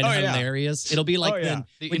and find out hilarious. It'll be like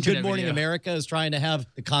when Good Morning America is trying to have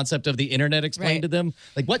the concept of the internet explained to them.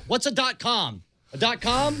 Like what's a .com? A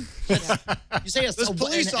 .com? You say this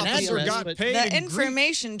police officer got paid. The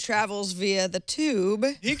information travels via the tube.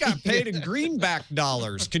 He got paid in greenback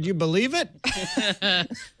dollars. Could you believe it?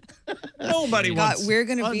 Nobody wants. We're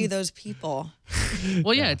going to be those people.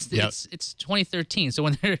 Well, yeah, it's 2013. So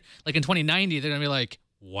when they're like in 2090, they're going to be like,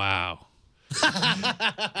 wow.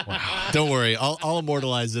 Don't worry. I'll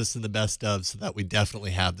immortalize this in the best of so that we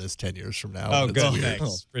definitely have this 10 years from now. Oh, It's good. weird.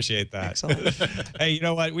 Thanks. Appreciate that. Hey, you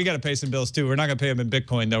know what? We got to pay some bills too. We're not going to pay them in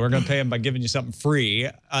Bitcoin, though. We're going to pay them by giving you something free.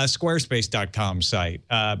 Squarespace.com site.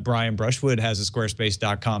 Brian Brushwood has a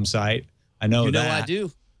Squarespace.com site. I know You know that. I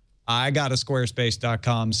do. I got a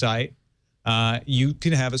Squarespace.com site. You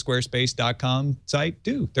can have a Squarespace.com site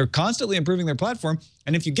too. They're constantly improving their platform.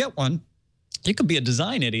 And if you get one, you could be a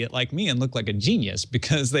design idiot like me and look like a genius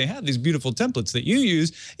because they have these beautiful templates that you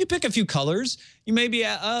use. You pick a few colors, you maybe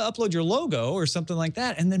upload your logo or something like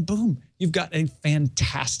that, and then boom, you've got a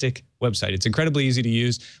fantastic website. It's incredibly easy to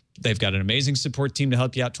use. They've got an amazing support team to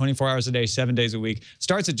help you out 24 hours a day, 7 days a week.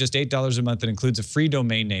 Starts at just $8 a month and includes a free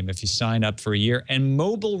domain name if you sign up for a year and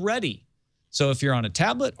mobile ready. So if you're on a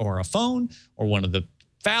tablet or a phone or one of the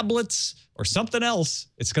phablets or something else,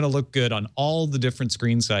 it's going to look good on all the different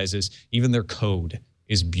screen sizes. Even their code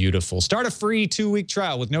is beautiful. Start a free 2-week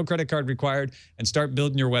trial with no credit card required and start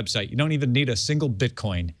building your website. You don't even need a single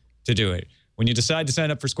Bitcoin to do it. When you decide to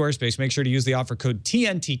sign up for Squarespace, make sure to use the offer code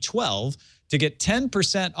TNT12 to get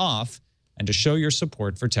 10% off and to show your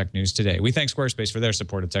support for Tech News Today. We thank Squarespace for their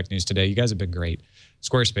support of Tech News Today. You guys have been great.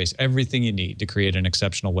 Squarespace, everything you need to create an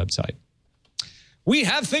exceptional website. We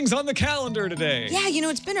have things on the calendar today. Yeah, you know,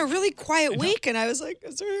 it's been a really quiet week, and I was like,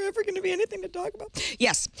 is there ever going to be anything to talk about?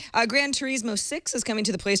 Yes, Gran Turismo 6 is coming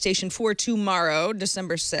to the PlayStation 4 tomorrow,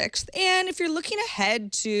 December 6th. And if you're looking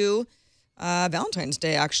ahead to Valentine's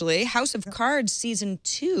Day, actually, House of Cards Season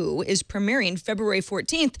 2 is premiering February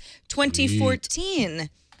 14th,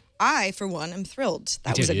 2014. I, for one, am thrilled.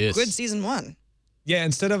 That was a good Season 1. Yeah,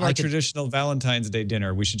 instead of our traditional Valentine's Day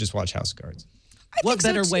dinner, we should just watch House of Cards. What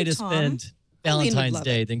better way to spend Valentine's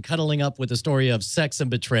Day than cuddling up with a story of sex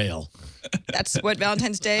and betrayal? That's what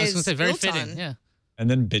Valentine's Day is very built fitting, on. yeah. And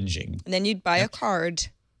then binging. And then you'd buy a card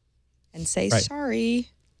and say sorry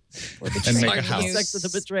for betraying And make a house. you. Sex with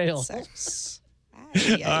a betrayal. Sex.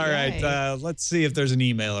 All right, let's see if there's an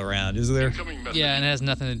email around. Is there? Yeah, and it has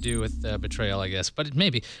nothing to do with betrayal, I guess, but it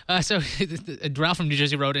maybe. So Ralph from New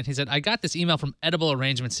Jersey wrote in. He said, I got this email from Edible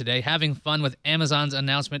Arrangements today, having fun with Amazon's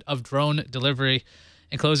announcement of drone delivery.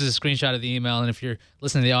 Encloses a screenshot of the email, and if you're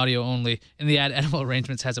listening to the audio only, in the ad, Edible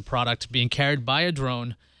Arrangements has a product being carried by a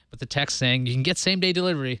drone with the text saying you can get same-day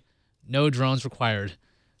delivery, no drones required.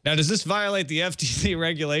 Now, does this violate the FTC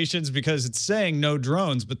regulations because it's saying no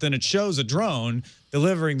drones, but then it shows a drone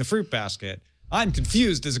delivering the fruit basket? I'm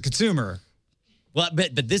confused as a consumer. Well,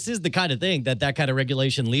 but this is the kind of thing that kind of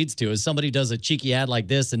regulation leads to. Is somebody does a cheeky ad like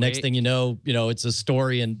this, and next thing you know, it's a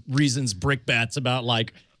story and Reasons brickbats about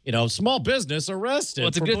like, small business arrested. Well,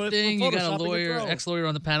 it's a good thing you got a lawyer, ex-lawyer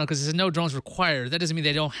on the panel, because it says no drones required. That doesn't mean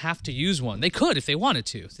they don't have to use one. They could if they wanted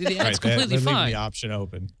to. That's completely they're leaving fine. the option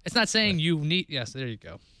open. It's not saying you need. Yes, there you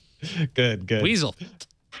go. Good. Weasel.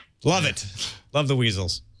 Love it. Love the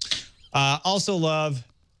weasels. Also love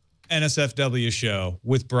NSFW show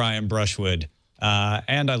with Brian Brushwood.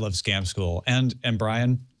 And I love Scam School. And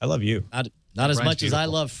Brian, I love you. Not as Brian's much as I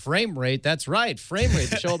love Frame Rate. That's right. Frame Rate,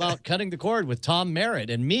 the show about cutting the cord with Tom Merritt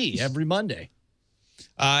and me every Monday.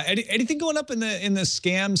 Anything going up in the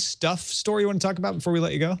scam stuff story you want to talk about before we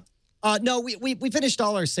let you go? No, we finished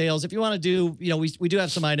all our sales. If you want to do, we do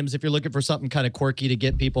have some items. If you're looking for something kind of quirky to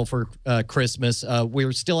get people for Christmas,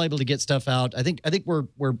 we're still able to get stuff out. I think we're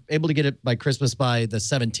able to get it by Christmas by the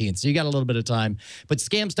 17th. So you got a little bit of time. But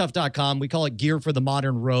scamstuff.com, we call it gear for the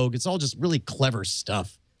modern rogue. It's all just really clever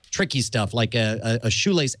stuff. Tricky stuff like a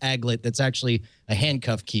shoelace aglet that's actually a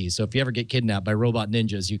handcuff key. So if you ever get kidnapped by robot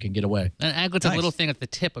ninjas, you can get away. An aglet's a little thing at the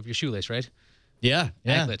tip of your shoelace, right? Yeah.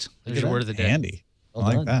 Aglet. There's your word of the day. Handy. I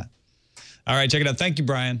like that. All right, check it out. Thank you,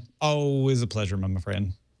 Brian. Always a pleasure, Mama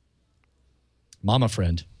friend. Mama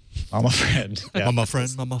friend. Mama friend. Yeah. Mama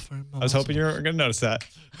friend. Mama friend. I was hoping you were going to notice that.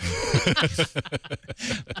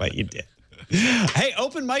 But you did. Hey,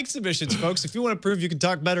 open mic submissions, folks. If you want to prove you can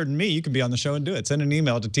talk better than me, you can be on the show and do it. Send an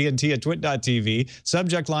email to tnt@twit.tv.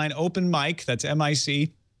 Subject line, open mic. That's MIC.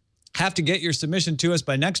 Have to get your submission to us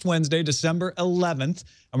by next Wednesday, December 11th.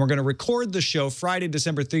 And we're going to record the show Friday,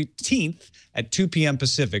 December 13th at 2 p.m.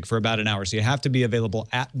 Pacific for about an hour. So you have to be available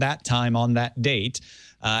at that time on that date.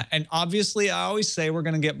 And obviously, I always say we're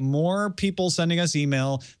going to get more people sending us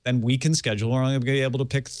email than we can schedule. We're only going to be able to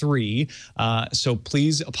pick 3. So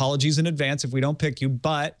please, apologies in advance if we don't pick you.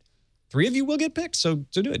 But 3 of you will get picked. So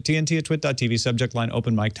do it. TNT@twit.tv, subject line,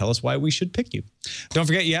 open mic. Tell us why we should pick you. Don't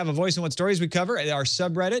forget, you have a voice in what stories we cover at our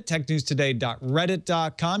subreddit,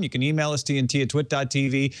 technewstoday.reddit.com. You can email us,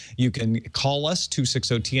 TNT@twit.tv. You can call us,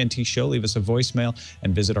 260-TNT-SHOW. Leave us a voicemail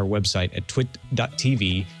and visit our website at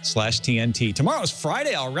twit.tv/TNT. Tomorrow is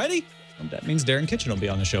Friday already? That means Darren Kitchen will be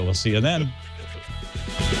on the show. We'll see you then.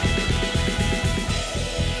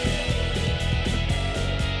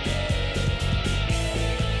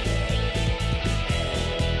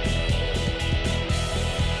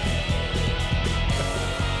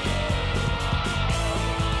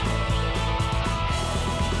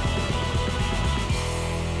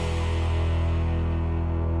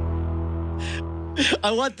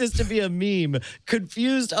 I want this to be a meme.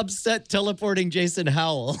 Confused, upset, teleporting Jason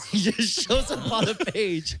Howell. He just shows up on a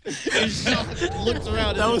page and looks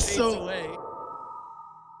around and fades away.